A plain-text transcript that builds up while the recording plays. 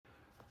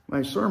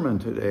My sermon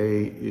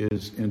today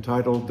is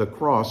entitled The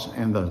Cross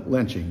and the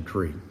Lynching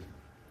Tree.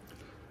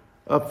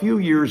 A few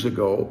years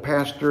ago,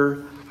 Pastor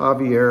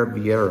Javier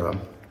Vieira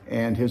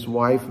and his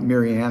wife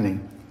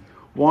Marianne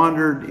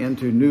wandered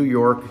into New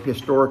York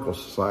Historical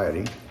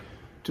Society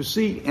to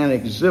see an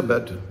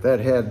exhibit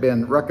that had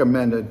been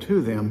recommended to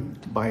them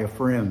by a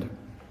friend.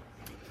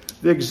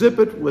 The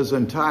exhibit was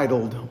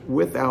entitled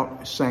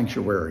Without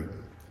Sanctuary.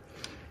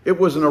 It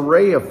was an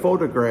array of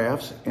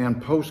photographs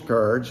and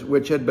postcards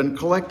which had been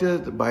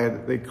collected by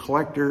the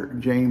collector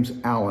James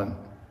Allen.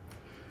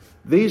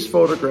 These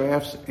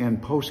photographs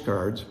and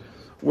postcards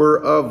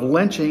were of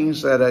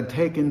lynchings that had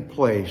taken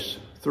place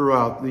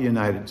throughout the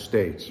United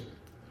States.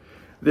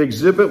 The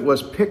exhibit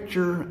was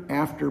picture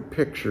after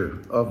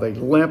picture of a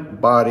limp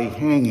body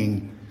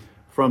hanging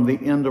from the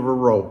end of a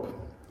rope.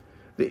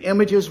 The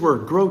images were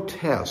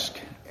grotesque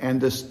and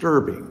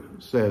disturbing,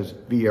 says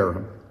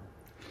Vieira.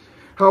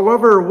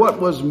 However, what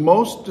was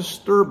most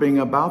disturbing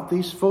about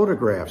these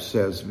photographs,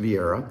 says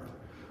Vieira,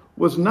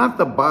 was not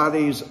the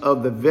bodies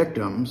of the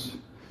victims.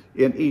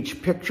 In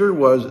each picture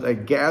was a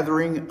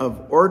gathering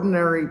of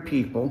ordinary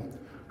people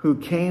who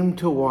came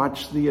to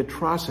watch the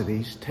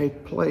atrocities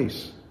take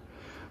place.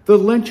 The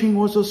lynching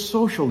was a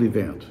social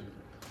event.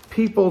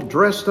 People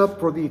dressed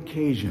up for the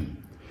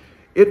occasion.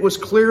 It was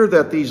clear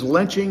that these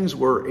lynchings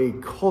were a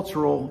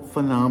cultural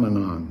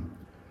phenomenon.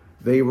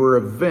 They were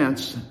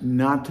events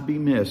not to be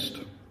missed.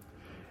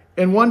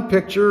 In one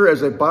picture,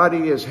 as a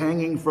body is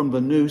hanging from the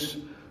noose,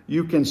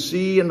 you can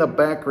see in the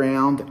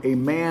background a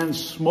man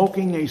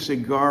smoking a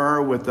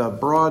cigar with a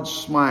broad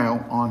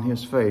smile on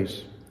his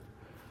face.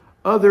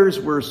 Others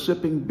were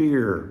sipping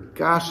beer,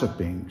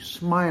 gossiping,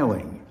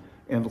 smiling,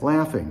 and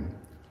laughing.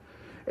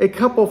 A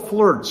couple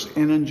flirts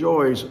and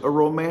enjoys a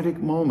romantic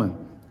moment.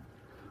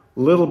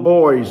 Little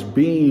boys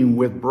beam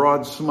with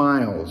broad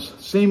smiles,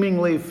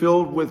 seemingly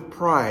filled with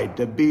pride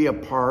to be a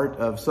part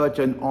of such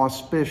an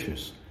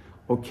auspicious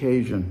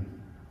occasion.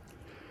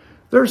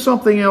 There's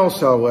something else,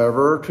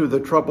 however, to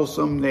the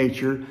troublesome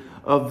nature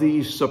of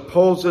these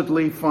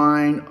supposedly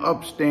fine,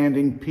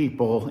 upstanding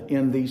people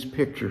in these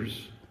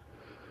pictures.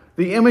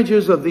 The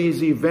images of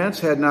these events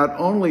had not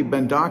only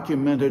been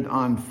documented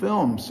on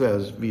film,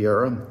 says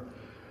Vieira,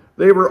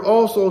 they were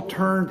also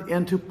turned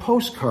into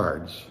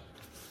postcards.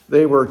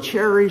 They were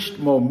cherished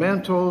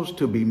mementos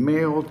to be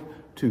mailed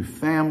to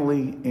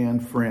family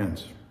and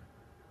friends.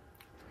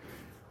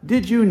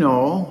 Did you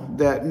know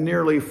that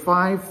nearly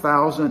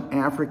 5,000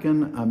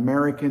 African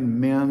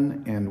American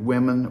men and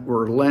women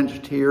were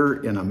lynched here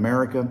in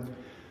America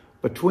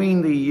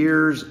between the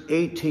years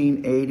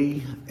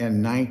 1880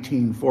 and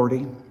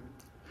 1940?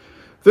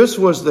 This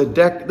was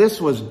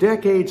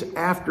decades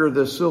after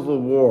the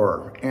Civil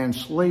War, and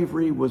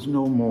slavery was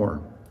no more.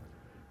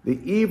 The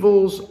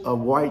evils of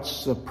white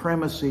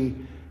supremacy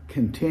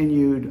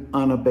continued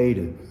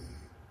unabated.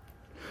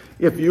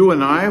 If you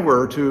and I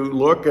were to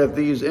look at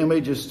these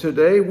images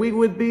today, we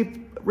would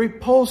be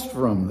repulsed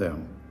from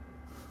them.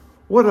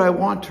 What I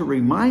want to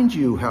remind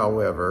you,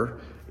 however,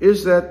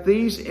 is that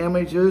these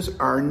images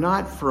are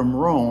not from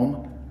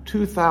Rome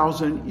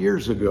 2,000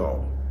 years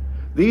ago.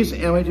 These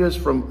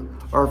images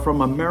are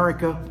from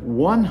America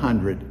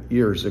 100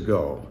 years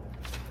ago.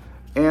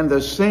 And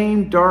the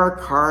same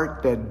dark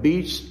heart that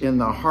beats in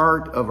the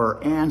heart of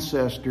our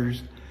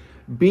ancestors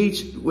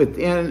beats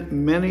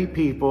within many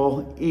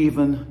people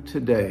even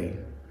today.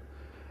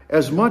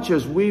 As much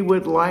as we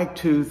would like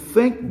to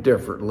think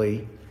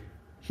differently,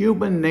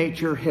 human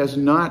nature has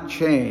not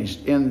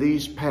changed in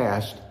these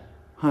past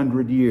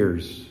 100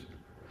 years.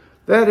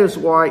 That is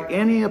why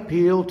any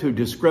appeal to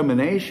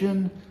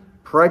discrimination,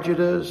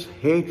 prejudice,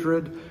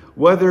 hatred,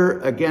 whether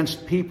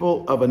against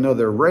people of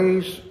another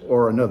race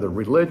or another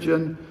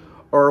religion,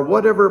 or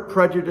whatever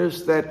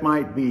prejudice that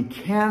might be,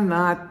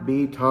 cannot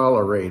be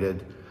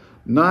tolerated,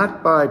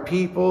 not by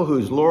people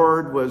whose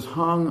Lord was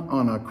hung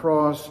on a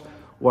cross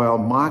while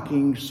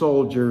mocking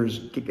soldiers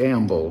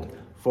gambled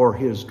for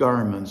his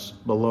garments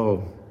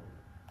below.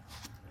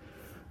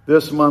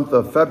 This month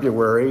of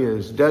February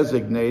is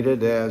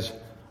designated as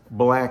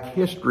Black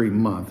History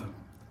Month.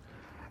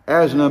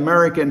 As an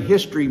American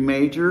history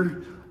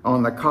major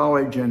on the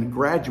college and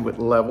graduate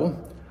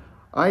level,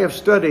 I have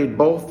studied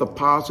both the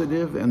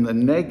positive and the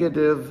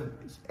negative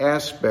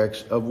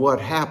aspects of what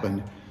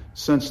happened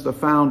since the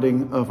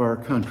founding of our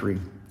country.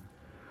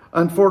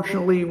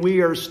 Unfortunately,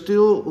 we are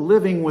still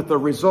living with the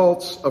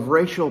results of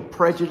racial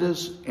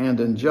prejudice and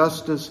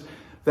injustice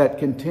that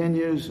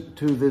continues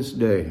to this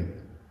day.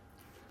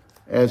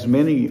 As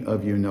many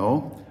of you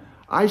know,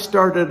 I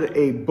started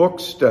a book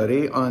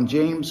study on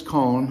James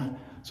Cone's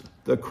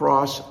The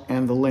Cross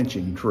and the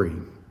Lynching Tree.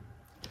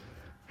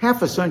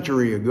 Half a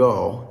century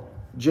ago,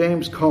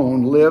 James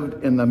Cone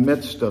lived in the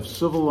midst of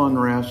civil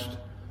unrest,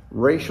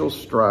 racial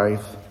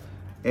strife,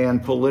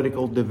 and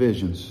political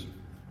divisions.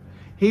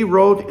 He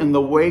wrote in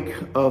the wake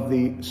of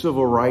the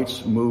civil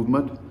rights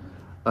movement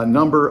a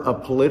number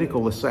of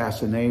political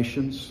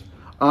assassinations,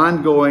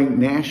 ongoing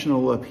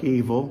national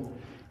upheaval,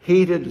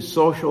 heated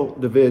social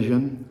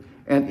division,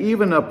 and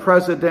even a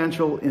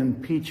presidential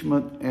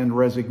impeachment and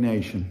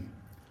resignation.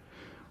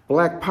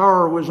 Black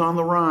power was on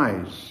the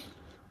rise.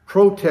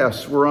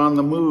 Protests were on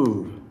the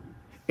move.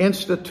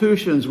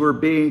 Institutions were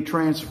being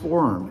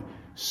transformed,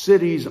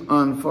 cities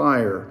on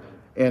fire,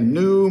 and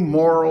new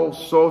moral,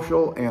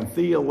 social, and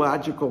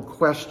theological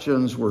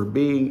questions were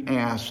being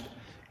asked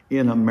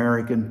in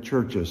American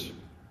churches.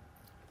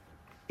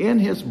 In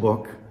his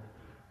book,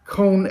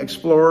 Cone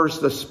explores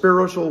the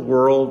spiritual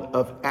world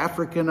of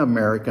African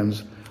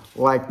Americans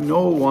like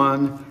no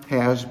one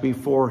has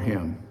before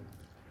him.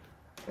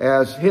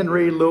 As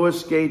Henry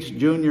Louis Gates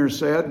Jr.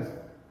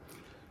 said,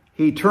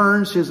 he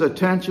turns his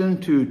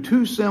attention to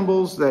two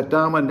symbols that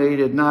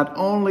dominated not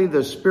only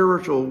the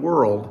spiritual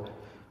world,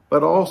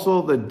 but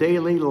also the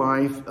daily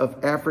life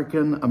of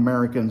African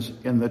Americans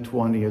in the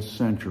 20th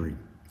century.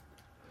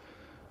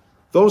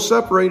 Though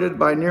separated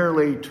by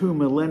nearly 2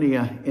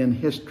 millennia in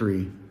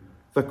history,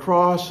 the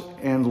cross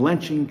and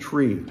lynching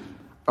tree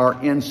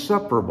are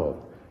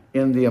inseparable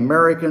in the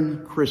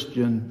American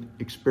Christian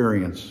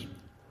experience.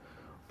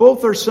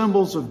 Both are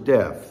symbols of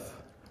death,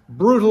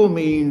 brutal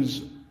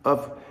means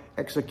of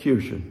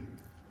execution.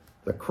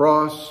 The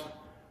cross,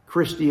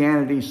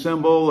 Christianity's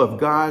symbol of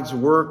God's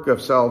work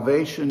of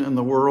salvation in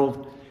the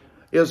world,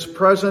 is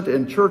present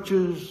in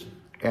churches,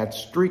 at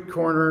street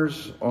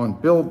corners, on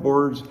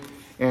billboards,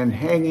 and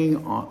hanging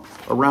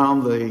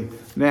around the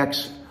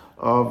necks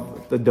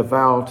of the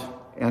devout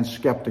and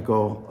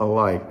skeptical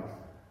alike.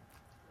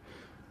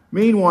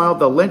 Meanwhile,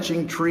 the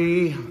lynching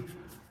tree,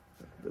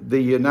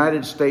 the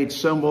United States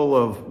symbol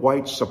of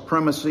white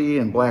supremacy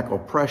and black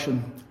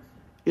oppression,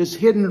 is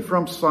hidden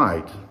from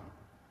sight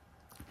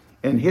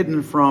and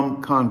hidden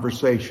from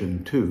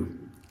conversation too.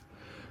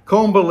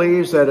 Cone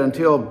believes that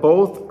until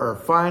both are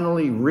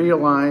finally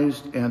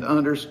realized and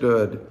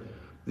understood,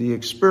 the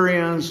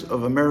experience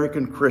of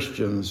American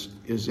Christians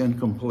is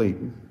incomplete.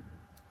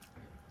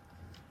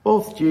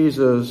 Both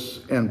Jesus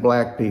and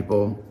black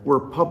people were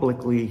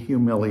publicly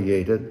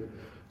humiliated,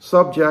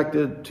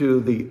 subjected to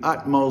the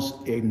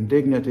utmost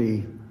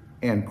indignity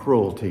and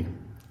cruelty.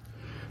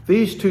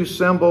 These two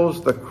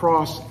symbols, the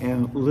cross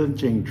and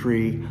lynching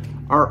tree,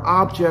 are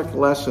object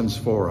lessons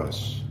for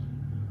us.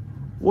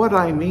 What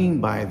I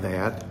mean by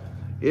that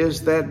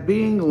is that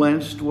being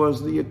lynched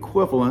was the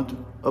equivalent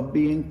of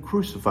being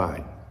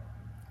crucified.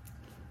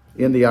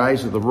 In the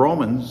eyes of the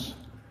Romans,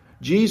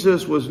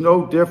 Jesus was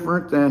no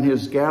different than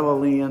his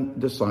Galilean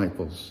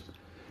disciples.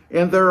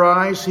 In their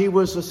eyes, he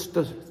was a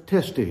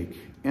statistic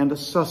and a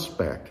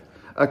suspect,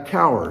 a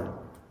coward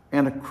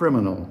and a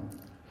criminal.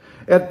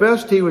 At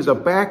best, he was a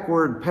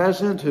backward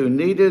peasant who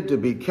needed to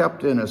be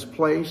kept in his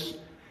place.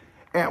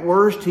 At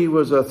worst, he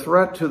was a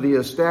threat to the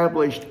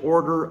established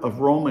order of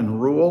Roman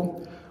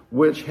rule,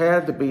 which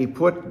had to be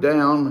put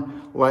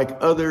down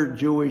like other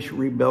Jewish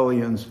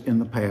rebellions in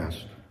the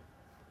past.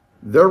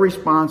 Their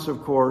response,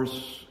 of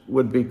course,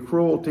 would be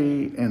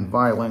cruelty and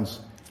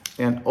violence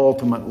and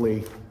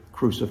ultimately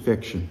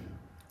crucifixion.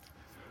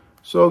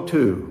 So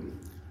too,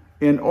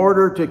 in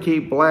order to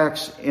keep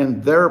blacks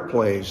in their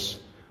place,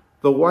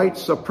 the white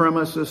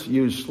supremacists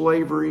used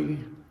slavery,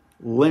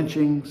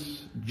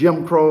 lynchings,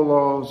 Jim Crow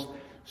laws,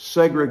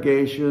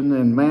 segregation,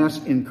 and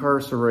mass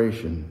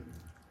incarceration.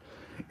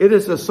 It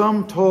is a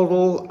sum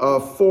total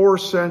of 4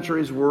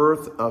 centuries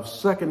worth of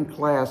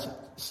second-class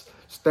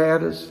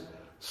status,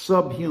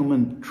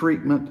 subhuman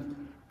treatment,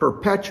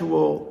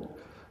 perpetual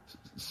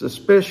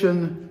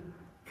suspicion,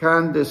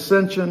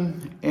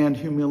 condescension, and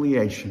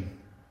humiliation.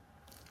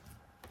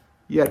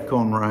 Yet,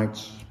 Cone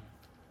writes,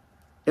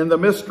 in the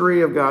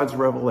mystery of God's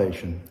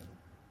revelation,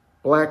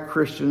 black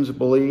Christians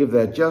believe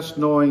that just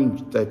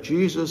knowing that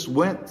Jesus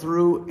went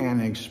through an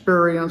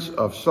experience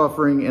of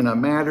suffering in a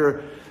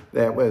manner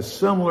that was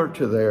similar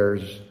to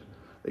theirs,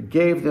 it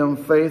gave them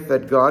faith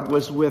that God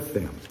was with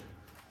them,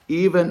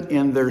 even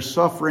in their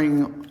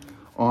suffering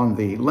on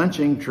the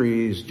lynching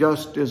trees,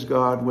 just as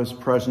God was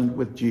present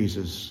with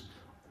Jesus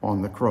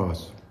on the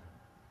cross.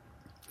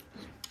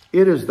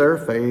 It is their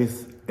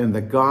faith in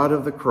the God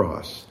of the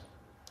cross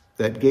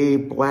that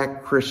gave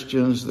black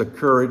Christians the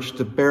courage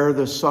to bear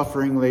the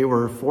suffering they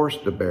were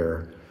forced to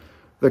bear,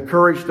 the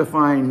courage to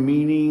find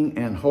meaning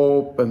and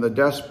hope in the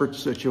desperate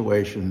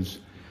situations,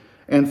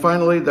 and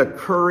finally, the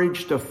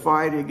courage to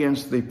fight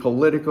against the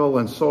political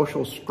and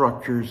social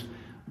structures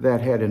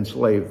that had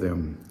enslaved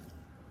them.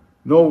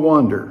 No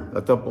wonder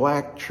that the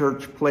black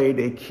church played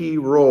a key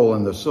role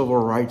in the civil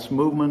rights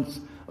movements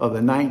of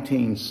the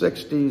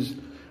 1960s,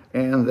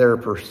 and their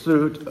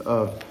pursuit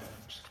of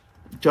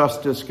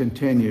justice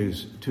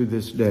continues to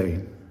this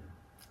day.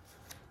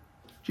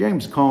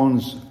 James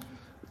Cone's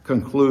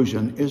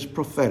conclusion is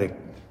prophetic.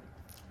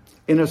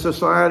 In a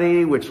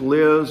society which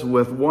lives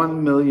with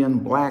 1 million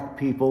black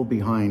people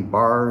behind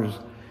bars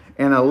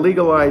and a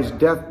legalized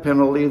death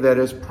penalty that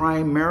is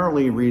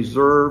primarily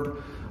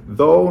reserved,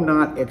 though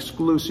not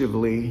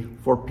exclusively,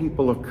 for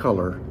people of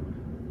color,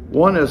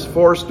 one is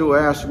forced to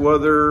ask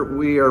whether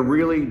we are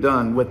really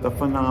done with the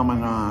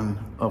phenomenon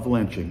of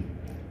lynching.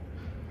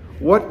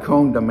 What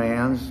Cone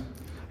demands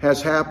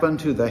has happened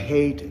to the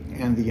hate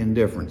and the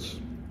indifference.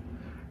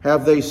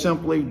 Have they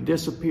simply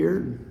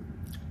disappeared?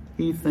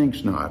 He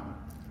thinks not.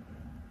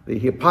 The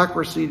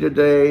hypocrisy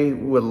today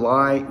would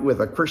lie with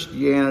a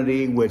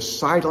Christianity which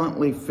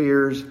silently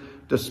fears,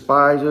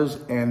 despises,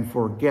 and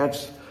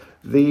forgets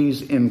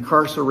these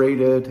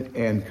incarcerated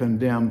and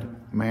condemned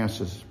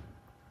masses.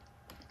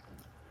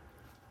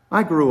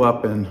 I grew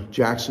up in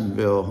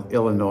Jacksonville,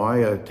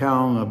 Illinois, a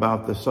town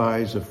about the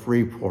size of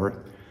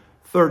Freeport,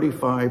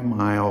 35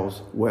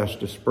 miles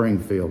west of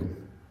Springfield.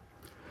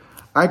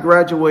 I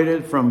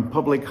graduated from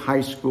public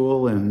high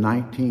school in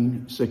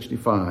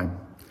 1965,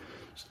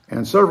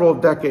 and several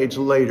decades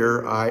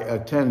later, I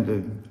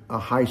attended a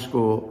high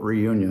school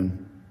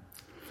reunion.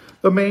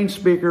 The main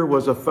speaker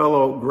was a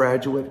fellow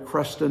graduate,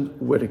 Creston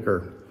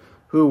Whitaker,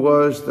 who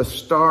was the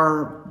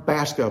star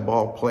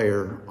basketball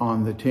player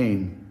on the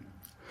team.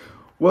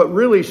 What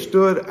really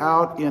stood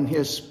out in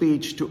his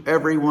speech to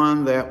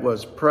everyone that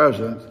was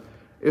present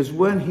is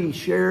when he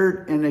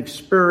shared an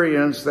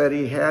experience that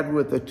he had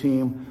with the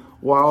team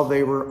while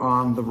they were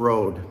on the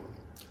road.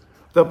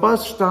 The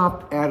bus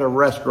stopped at a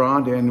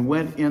restaurant and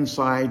went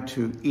inside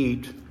to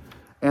eat,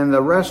 and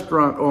the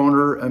restaurant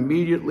owner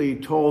immediately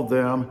told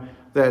them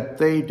that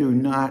they do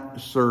not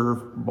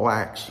serve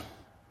blacks,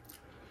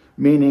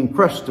 meaning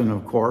Creston,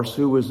 of course,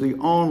 who was the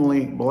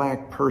only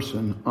black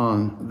person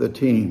on the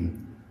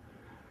team.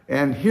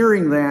 And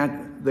hearing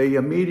that, they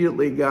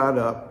immediately got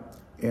up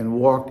and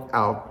walked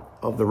out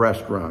of the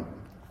restaurant.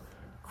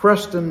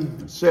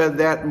 Creston said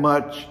that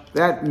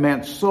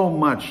meant so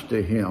much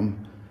to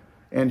him,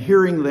 and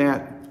hearing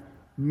that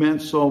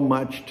meant so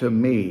much to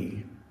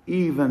me,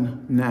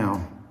 even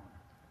now.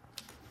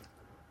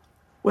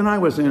 When I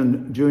was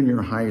in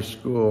junior high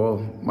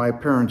school, my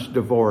parents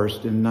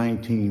divorced in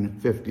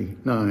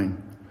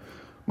 1959.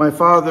 My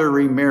father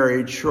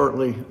remarried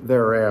shortly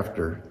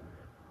thereafter.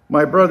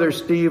 My brother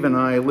Steve and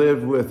I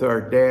lived with our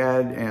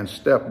dad and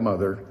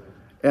stepmother,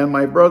 and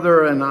my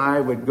brother and I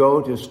would go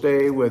to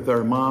stay with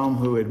our mom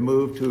who had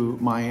moved to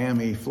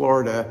Miami,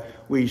 Florida.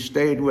 We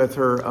stayed with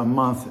her a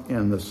month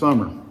in the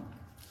summer.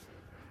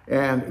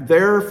 And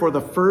there, for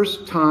the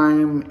first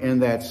time in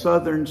that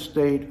southern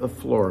state of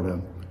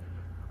Florida,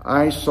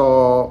 I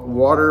saw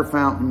water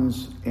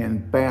fountains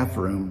and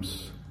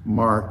bathrooms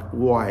marked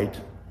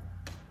white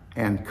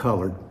and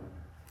colored.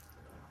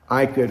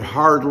 I could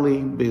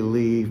hardly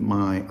believe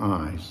my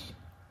eyes.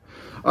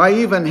 I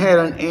even had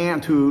an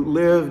aunt who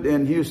lived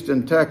in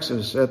Houston,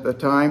 Texas at the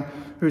time,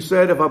 who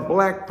said if a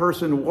black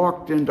person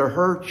walked into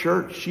her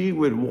church, she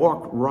would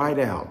walk right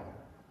out.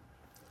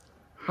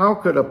 How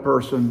could a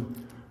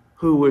person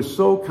who was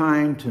so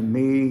kind to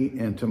me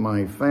and to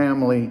my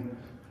family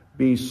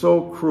be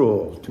so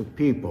cruel to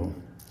people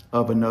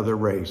of another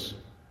race?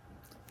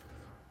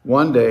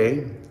 One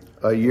day,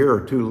 a year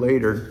or two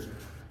later,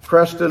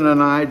 Creston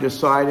and I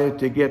decided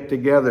to get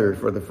together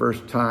for the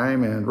first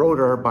time and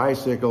rode our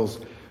bicycles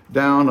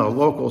down a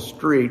local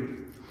street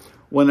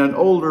when an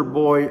older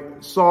boy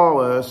saw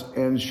us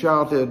and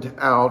shouted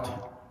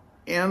out,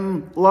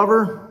 "M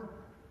lover?"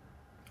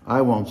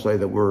 I won't say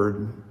the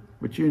word,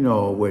 but you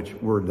know which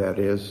word that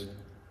is.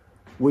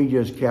 We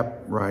just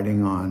kept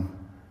riding on.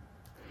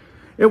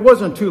 It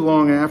wasn't too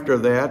long after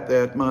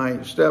that my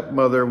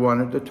stepmother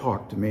wanted to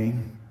talk to me.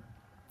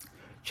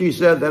 She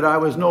said that I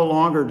was no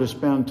longer to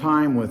spend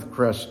time with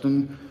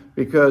Creston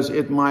because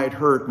it might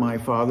hurt my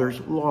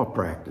father's law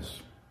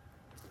practice.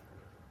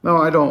 Now,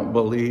 I don't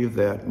believe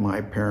that my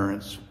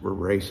parents were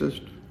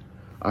racist.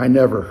 I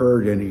never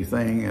heard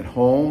anything at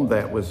home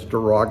that was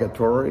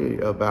derogatory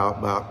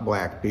about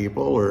black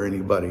people or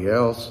anybody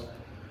else.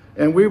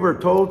 And we were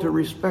told to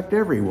respect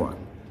everyone.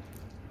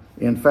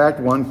 In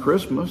fact, one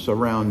Christmas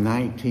around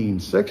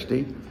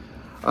 1960,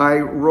 I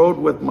rode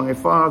with my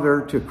father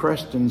to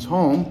Creston's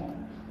home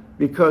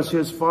because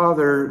his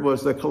father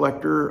was the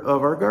collector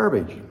of our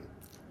garbage.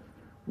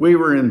 We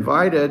were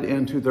invited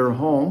into their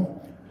home,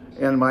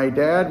 and my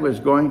dad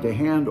was going to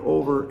hand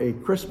over a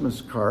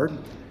Christmas card,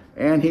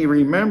 and he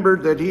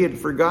remembered that he had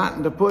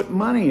forgotten to put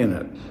money in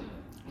it.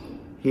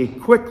 He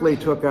quickly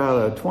took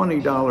out a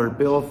 $20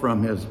 bill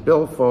from his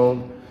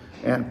billfold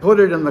and put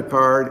it in the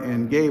card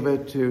and gave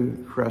it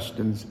to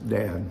Creston's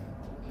dad.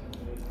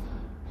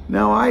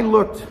 Now, I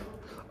looked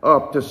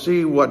up to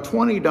see what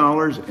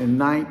 $20 in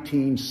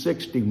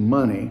 1960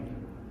 money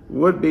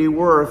would be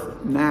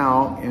worth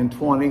now in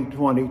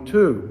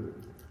 2022.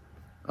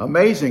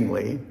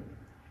 Amazingly,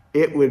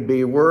 it would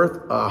be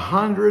worth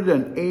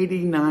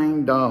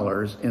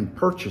 $189 in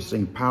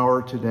purchasing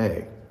power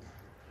today.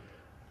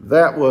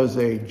 That was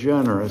a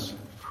generous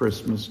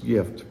Christmas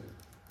gift.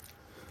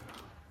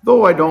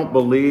 Though I don't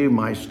believe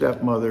my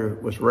stepmother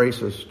was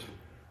racist,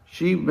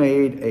 she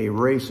made a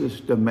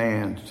racist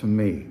demand to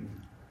me.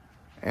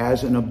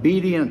 As an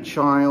obedient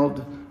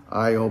child,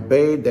 I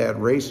obeyed that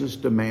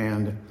racist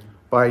demand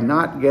by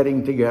not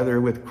getting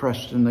together with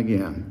Creston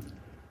again.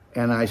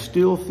 And I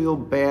still feel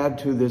bad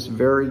to this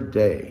very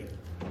day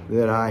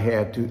that I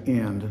had to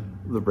end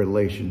the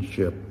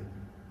relationship.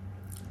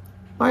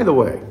 By the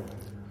way,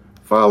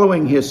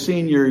 following his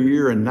senior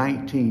year in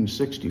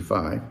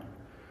 1965,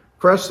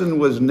 Creston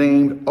was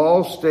named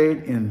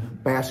All-State in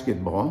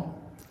basketball,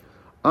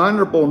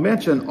 honorable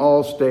mention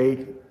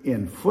All-State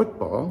in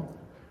football,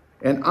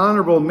 an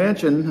honorable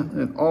mention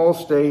in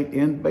All-State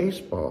in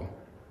baseball.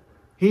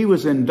 He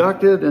was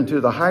inducted into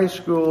the high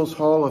school's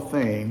Hall of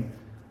Fame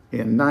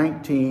in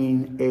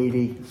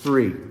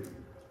 1983.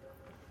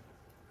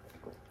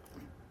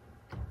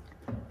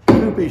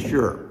 To be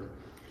sure,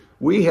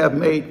 we have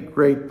made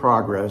great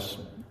progress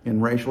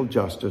in racial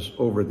justice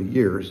over the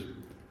years,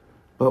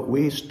 but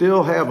we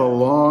still have a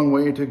long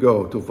way to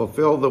go to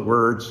fulfill the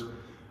words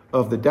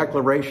of the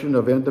Declaration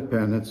of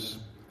Independence.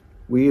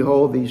 We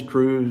hold these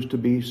truths to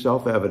be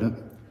self-evident,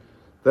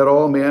 that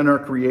all men are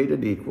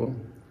created equal,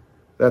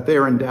 that they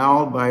are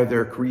endowed by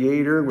their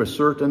Creator with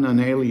certain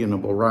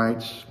unalienable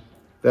rights,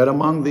 that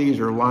among these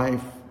are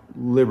life,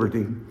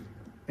 liberty,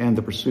 and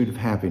the pursuit of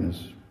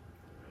happiness.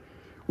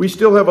 We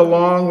still have a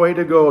long way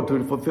to go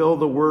to fulfill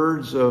the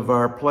words of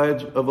our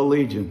Pledge of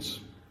Allegiance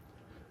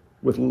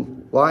with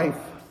life,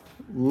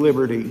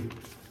 liberty,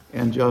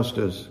 and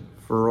justice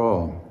for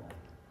all.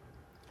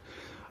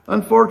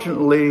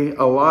 Unfortunately,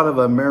 a lot of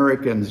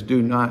Americans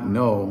do not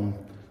know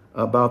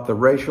about the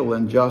racial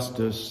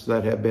injustice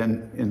that have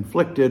been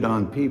inflicted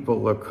on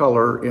people of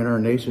color in our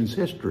nation's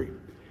history,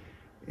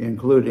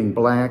 including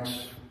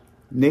blacks,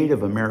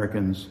 Native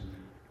Americans,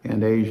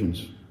 and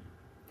Asians.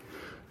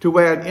 To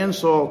add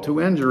insult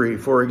to injury,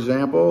 for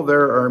example,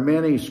 there are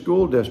many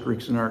school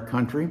districts in our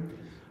country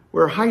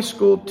where high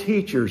school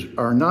teachers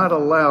are not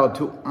allowed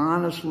to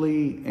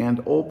honestly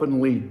and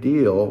openly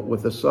deal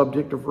with the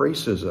subject of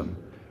racism.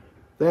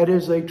 That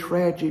is a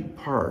tragic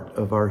part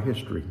of our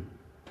history.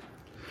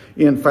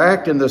 In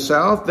fact, in the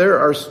South, there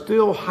are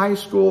still high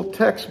school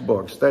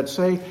textbooks that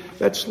say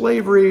that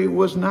slavery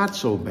was not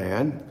so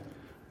bad,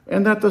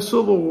 and that the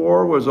Civil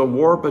War was a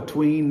war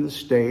between the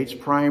states,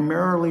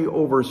 primarily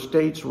over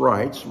states'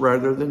 rights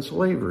rather than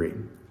slavery.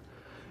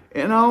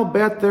 And I'll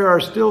bet there are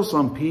still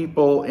some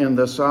people in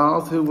the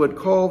South who would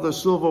call the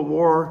Civil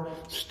War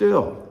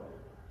still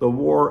the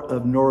War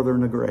of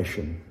Northern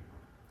Aggression.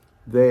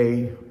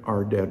 They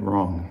are dead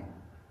wrong.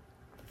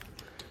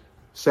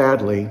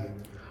 Sadly,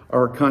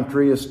 our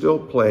country is still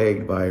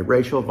plagued by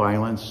racial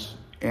violence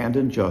and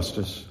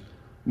injustice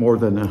more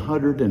than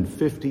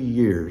 150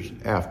 years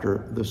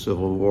after the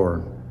Civil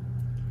War.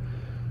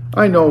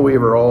 I know we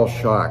were all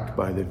shocked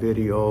by the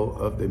video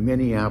of the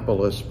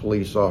Minneapolis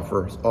police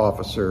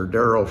officer,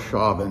 Darrell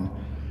Chauvin,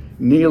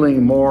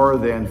 kneeling more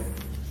than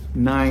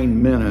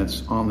 9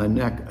 minutes on the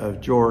neck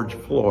of George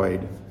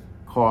Floyd,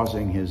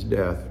 causing his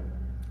death.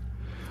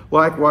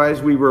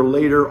 Likewise, we were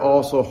later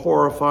also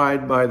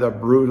horrified by the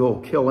brutal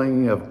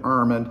killing of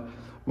Ahmaud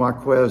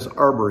Marquez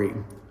Arbery,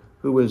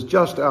 who was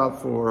just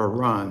out for a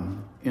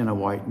run in a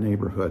white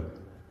neighborhood.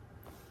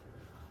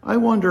 I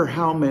wonder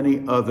how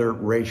many other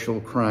racial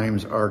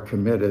crimes are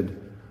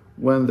committed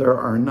when there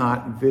are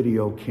not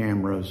video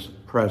cameras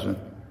present.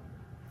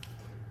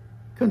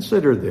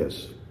 Consider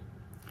this.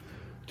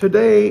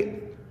 Today,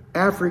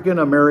 African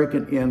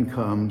American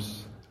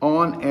incomes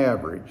on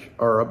average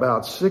are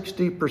about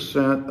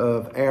 60%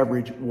 of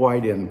average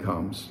white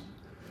incomes.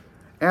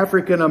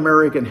 African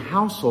American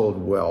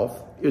household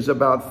wealth is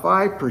about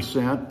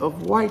 5%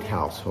 of white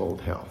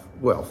household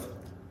wealth.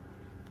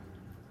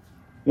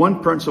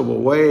 One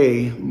principal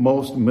way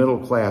most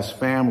middle-class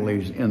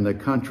families in the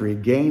country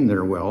gain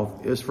their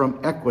wealth is from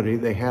equity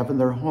they have in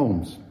their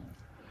homes.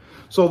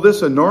 So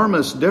this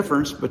enormous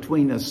difference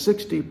between a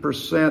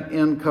 60%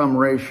 income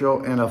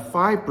ratio and a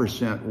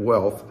 5%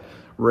 wealth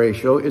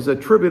ratio is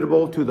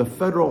attributable to the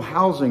federal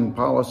housing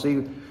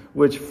policy,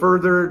 which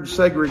furthered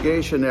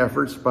segregation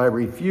efforts by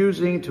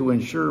refusing to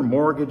insure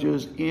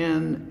mortgages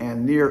in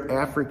and near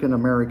African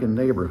American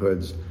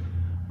neighborhoods,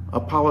 a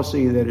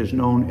policy that is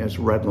known as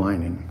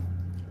redlining.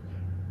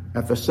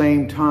 At the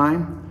same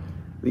time,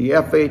 the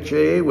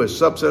FHA was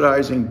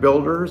subsidizing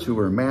builders who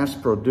were mass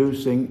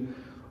producing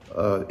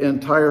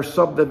entire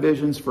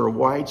subdivisions for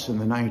whites in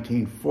the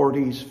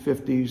 1940s,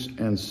 50s,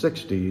 and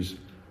 60s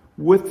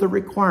with the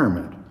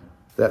requirement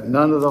that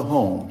none of the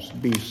homes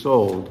be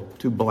sold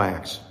to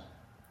blacks.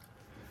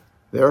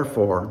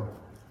 Therefore,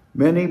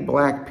 many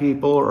black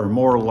people are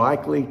more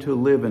likely to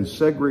live in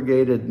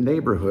segregated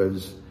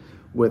neighborhoods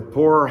with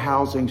poorer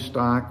housing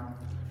stock,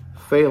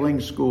 failing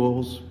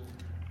schools,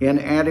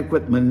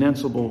 inadequate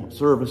municipal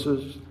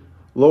services,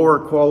 lower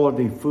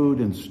quality food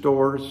in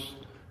stores,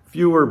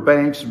 fewer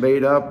banks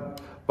made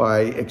up by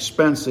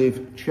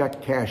expensive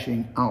check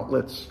cashing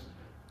outlets,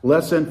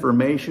 less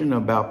information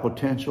about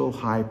potential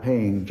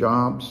high-paying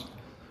jobs,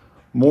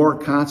 more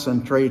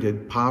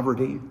concentrated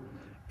poverty,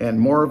 and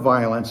more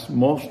violence,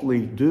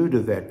 mostly due to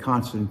that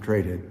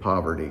concentrated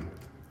poverty.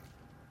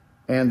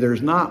 And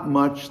there's not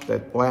much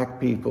that black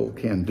people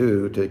can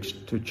do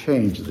to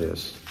change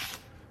this,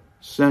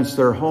 since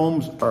their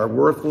homes are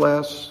worth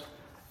less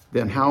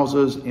than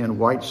houses in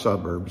white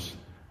suburbs.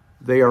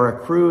 They are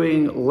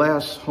accruing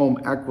less home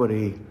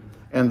equity,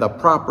 and the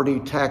property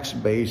tax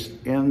base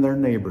in their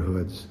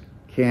neighborhoods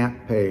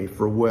can't pay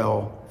for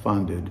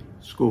well-funded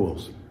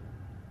schools.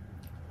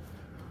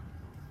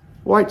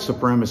 White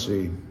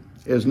supremacy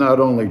is not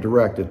only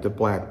directed to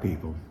black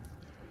people.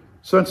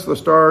 Since the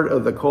start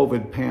of the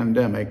COVID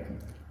pandemic,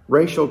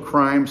 racial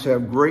crimes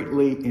have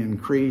greatly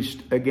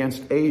increased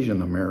against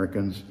Asian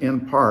Americans, in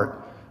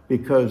part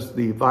because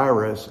the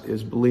virus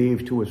is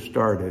believed to have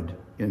started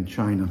in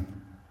China.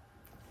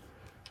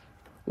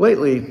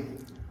 Lately,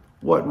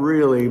 what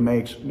really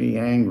makes me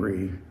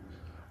angry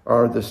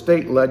are the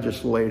state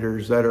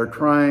legislators that are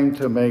trying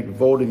to make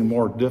voting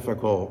more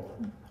difficult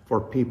for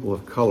people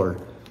of color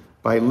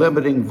by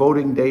limiting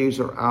voting days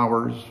or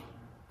hours,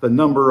 the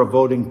number of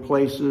voting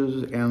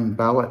places and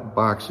ballot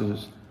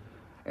boxes,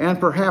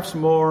 and perhaps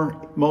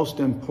most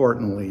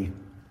importantly,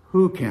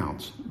 who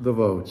counts the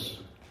votes.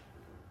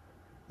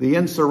 The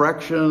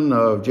insurrection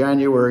of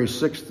January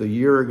 6th a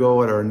year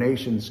ago at our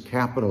nation's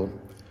capital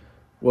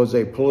was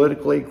a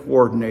politically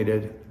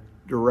coordinated,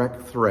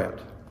 direct threat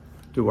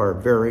to our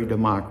very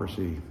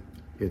democracy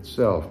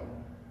itself.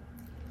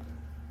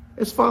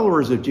 As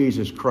followers of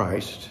Jesus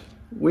Christ,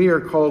 we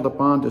are called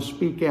upon to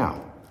speak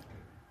out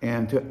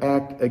and to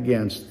act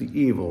against the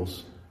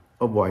evils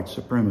of white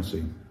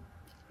supremacy.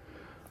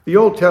 The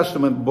Old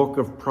Testament book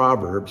of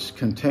Proverbs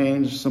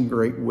contains some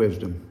great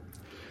wisdom.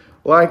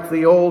 Like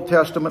the Old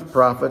Testament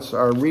prophets,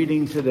 our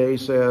reading today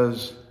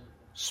says,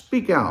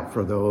 "Speak out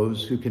for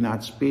those who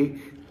cannot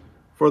speak,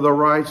 for the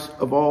rights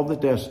of all the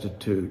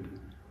destitute.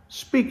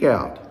 Speak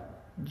out,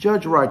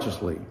 judge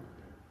righteously,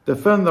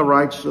 defend the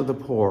rights of the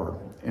poor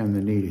and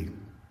the needy."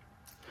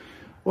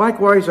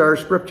 Likewise, our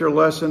scripture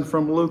lesson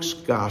from Luke's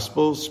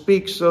Gospel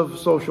speaks of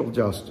social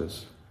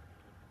justice.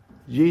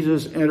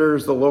 Jesus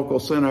enters the local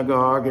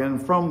synagogue,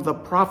 and from the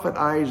prophet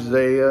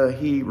Isaiah,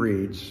 he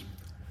reads,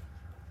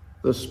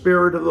 "The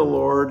Spirit of the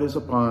Lord is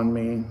upon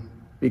me,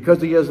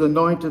 because he has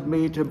anointed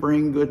me to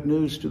bring good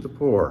news to the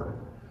poor.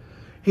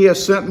 He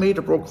has sent me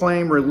to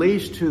proclaim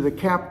release to the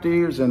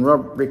captives and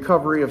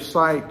recovery of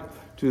sight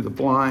to the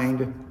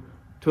blind,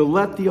 to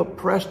let the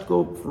oppressed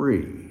go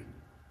free,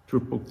 to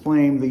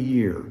proclaim the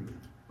year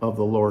of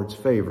the Lord's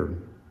favor."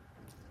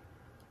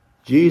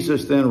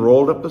 Jesus then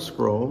rolled up the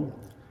scroll,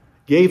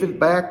 gave it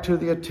back to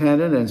the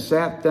attendant, and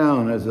sat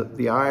down as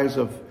the eyes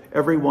of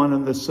everyone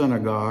in the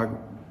synagogue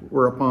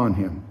were upon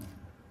him.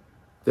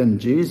 Then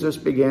Jesus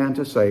began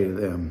to say to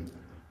them,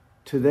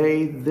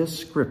 "Today this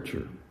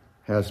scripture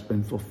has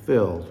been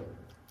fulfilled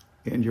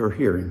in your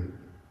hearing."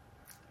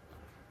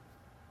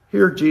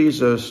 Here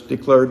Jesus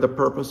declared the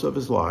purpose of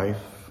his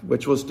life,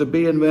 which was to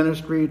be in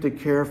ministry to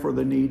care for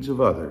the needs of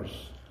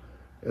others,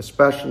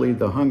 especially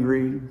the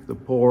hungry, the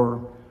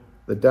poor,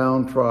 the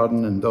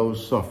downtrodden, and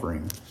those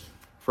suffering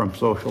from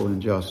social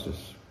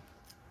injustice.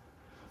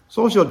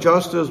 Social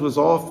justice was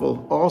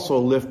also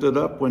lifted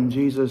up when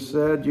Jesus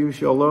said, "You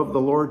shall love the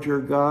Lord your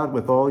God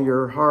with all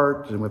your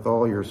heart and with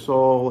all your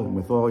soul and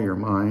with all your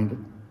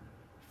mind.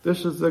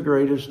 This is the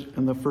greatest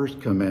and the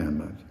first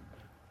commandment.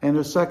 And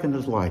the second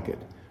is like it.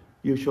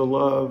 You shall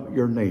love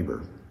your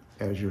neighbor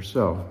as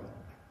yourself."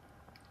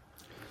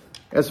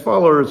 As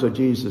followers of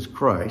Jesus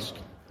Christ,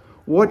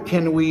 what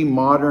can we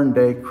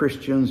modern-day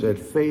Christians at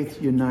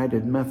Faith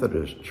United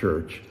Methodist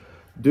Church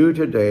do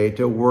today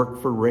to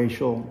work for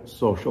racial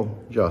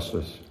social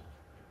justice?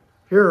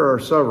 Here are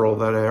several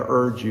that I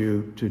urge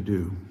you to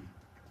do.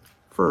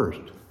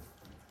 First,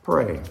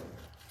 pray.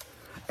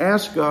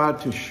 Ask God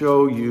to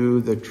show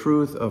you the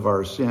truth of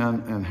our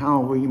sin and how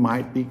we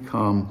might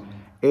become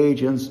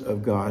agents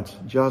of God's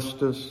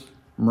justice,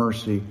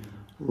 mercy,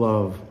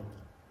 love,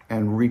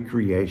 and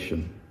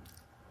recreation.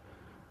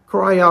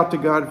 Cry out to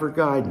God for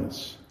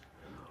guidance.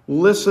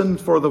 Listen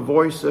for the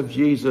voice of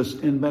Jesus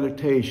in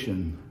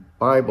meditation,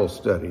 Bible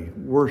study,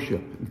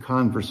 worship, and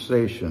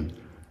conversation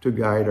to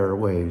guide our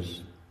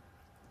ways.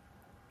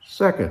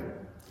 Second,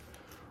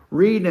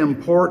 read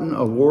important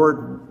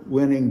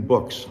award-winning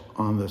books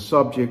on the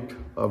subject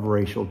of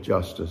racial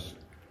justice.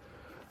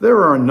 There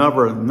are a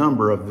number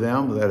of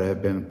them that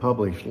have been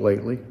published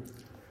lately.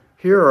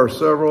 Here are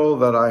several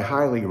that I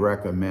highly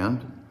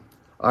recommend.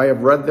 I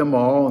have read them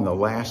all in the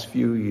last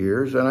few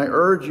years, and I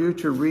urge you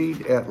to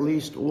read at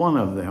least one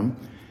of them.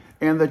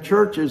 And the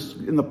church is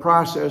in the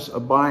process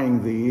of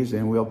buying these,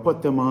 and we'll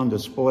put them on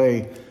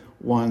display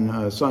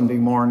one Sunday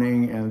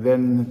morning, and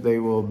then they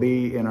will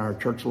be in our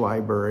church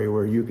library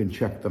where you can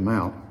check them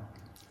out.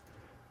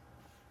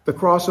 The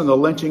Cross and the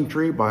Lynching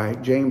Tree by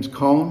James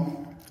Cone.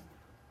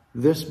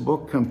 This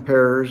book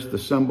compares the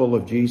symbol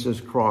of Jesus'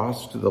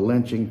 cross to the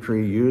lynching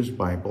tree used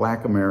by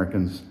Black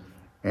Americans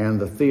and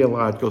the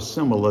theological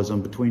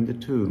symbolism between the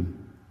two.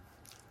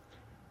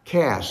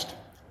 Caste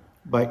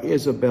by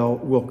Isabel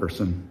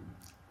Wilkerson.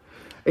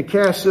 A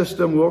caste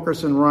system,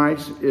 Wilkerson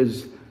writes,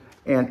 is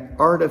an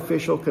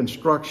artificial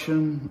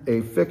construction, a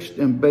fixed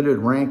embedded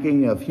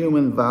ranking of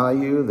human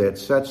value that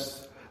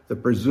sets the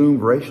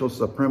presumed racial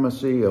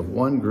supremacy of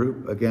one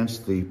group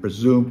against the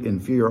presumed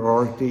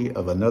inferiority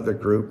of another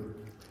group.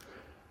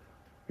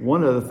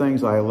 One of the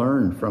things I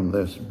learned from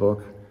this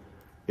book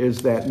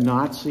is that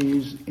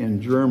Nazis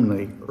in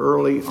Germany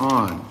early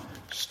on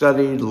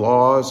studied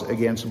laws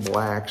against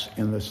blacks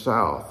in the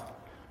South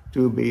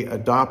to be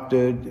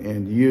adopted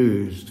and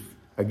used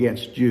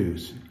against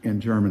Jews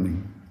in Germany.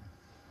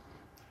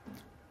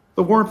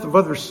 The Warmth of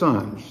Other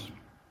Suns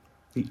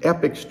The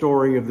Epic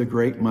Story of the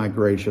Great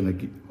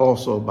Migration,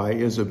 also by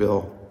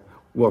Isabel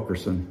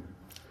Wilkerson.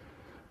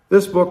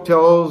 This book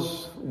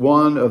tells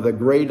one of the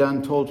great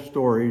untold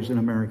stories in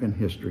American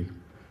history.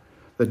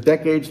 The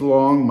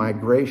decades-long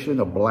migration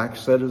of black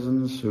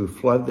citizens who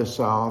fled the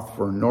South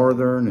for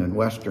northern and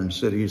western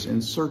cities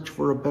in search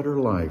for a better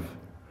life.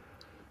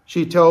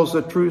 She tells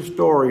the true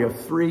story of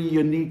three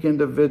unique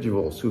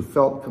individuals who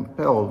felt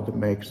compelled to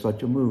make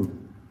such a move.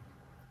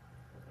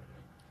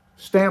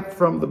 Stamped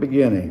from the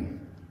beginning,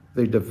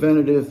 the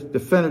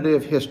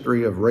definitive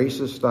history of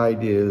racist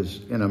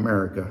ideas in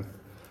America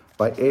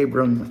by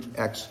Ibram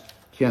X.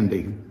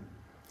 Kendi.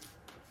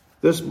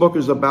 This book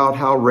is about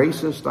how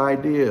racist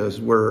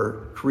ideas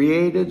were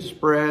created,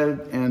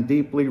 spread, and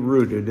deeply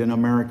rooted in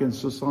American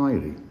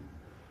society.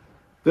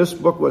 This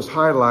book was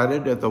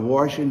highlighted at the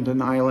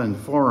Washington Island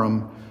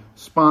Forum,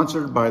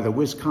 sponsored by the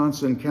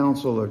Wisconsin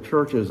Council of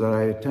Churches that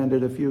I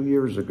attended a few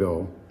years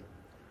ago.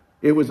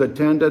 It was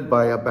attended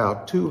by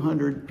about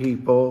 200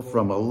 people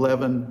from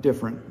 11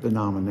 different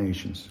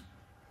denominations.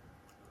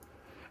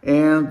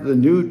 And The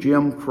New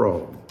Jim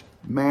Crow,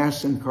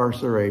 Mass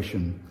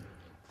Incarceration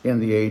in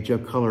the Age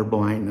of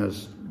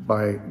Colorblindness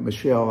by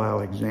Michelle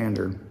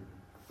Alexander.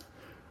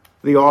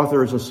 The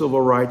author is a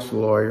civil rights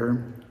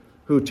lawyer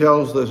who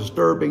tells the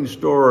disturbing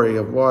story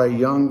of why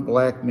young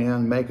black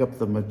men make up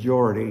the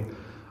majority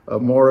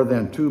of more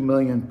than 2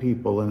 million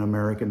people in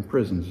American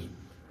prisons.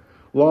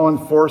 Law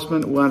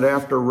enforcement went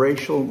after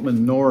racial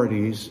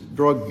minorities'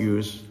 drug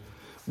use,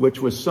 which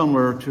was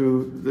similar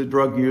to the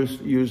drug use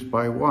used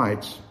by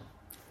whites.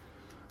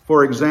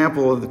 For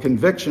example, the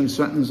conviction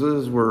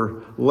sentences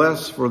were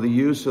less for the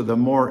use of the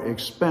more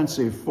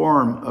expensive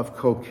form of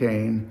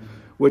cocaine,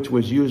 which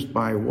was used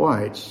by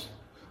whites,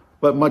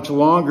 but much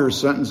longer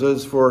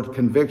sentences for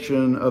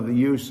conviction of the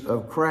use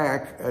of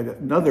crack,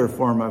 another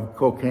form of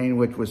cocaine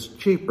which was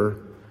cheaper,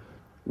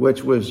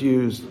 which was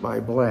used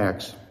by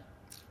blacks.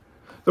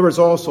 There was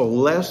also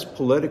less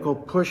political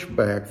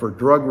pushback for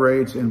drug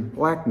raids in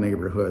black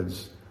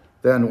neighborhoods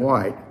than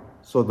white,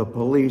 so the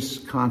police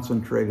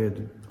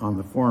concentrated on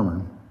the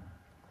former.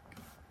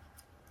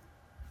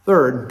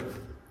 Third,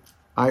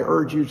 I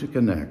urge you to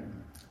connect.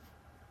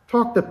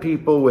 Talk to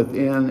people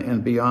within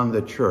and beyond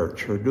the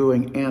church who are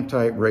doing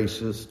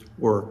anti-racist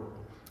work.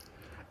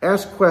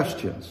 Ask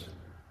questions.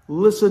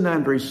 Listen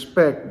and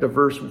respect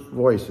diverse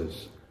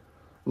voices.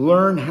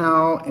 Learn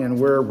how and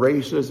where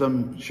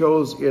racism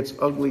shows its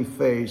ugly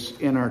face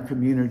in our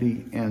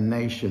community and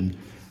nation,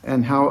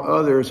 and how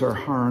others are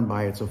harmed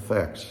by its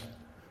effects.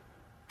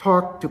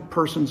 Talk to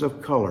persons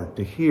of color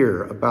to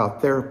hear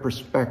about their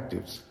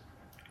perspectives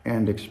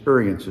and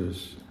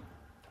experiences.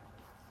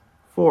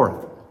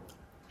 Fourth,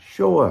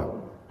 show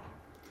up.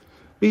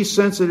 Be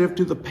sensitive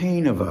to the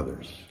pain of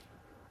others.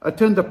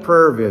 Attend a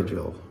prayer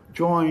vigil.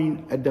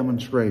 Join a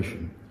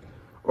demonstration.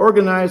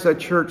 Organize a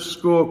church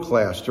school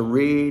class to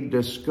read,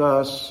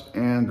 discuss,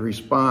 and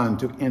respond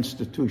to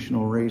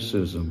institutional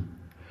racism.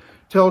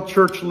 Tell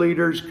church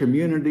leaders,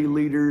 community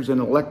leaders, and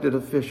elected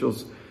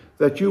officials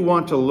that you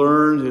want to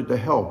learn to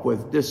help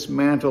with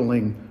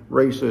dismantling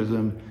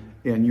racism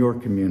in your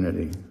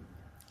community.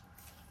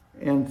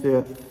 And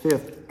the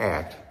fifth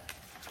act,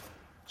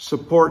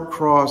 support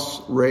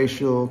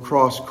cross-racial,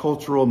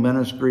 cross-cultural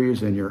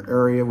ministries in your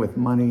area with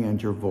money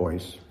and your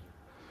voice.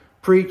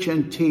 Preach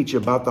and teach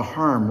about the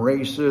harm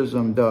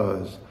racism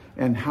does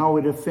and how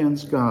it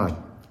offends God.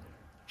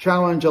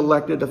 Challenge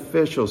elected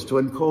officials to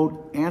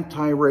encode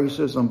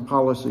anti-racism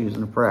policies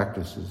and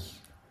practices.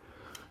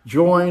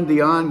 Join the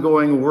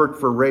ongoing work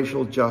for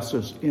racial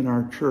justice in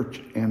our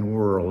church and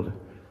world.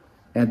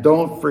 And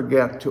don't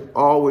forget to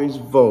always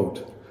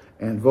vote,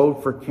 and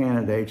vote for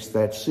candidates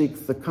that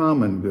seek the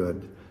common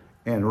good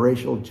and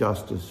racial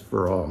justice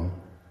for all.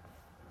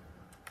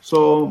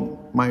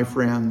 So, my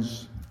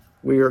friends,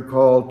 we are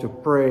called to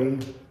pray,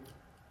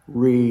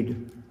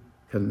 read,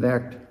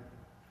 connect,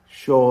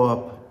 show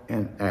up,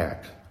 and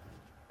act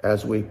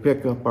as we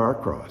pick up our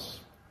cross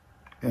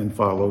and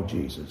follow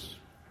Jesus.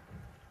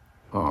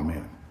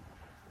 Amen.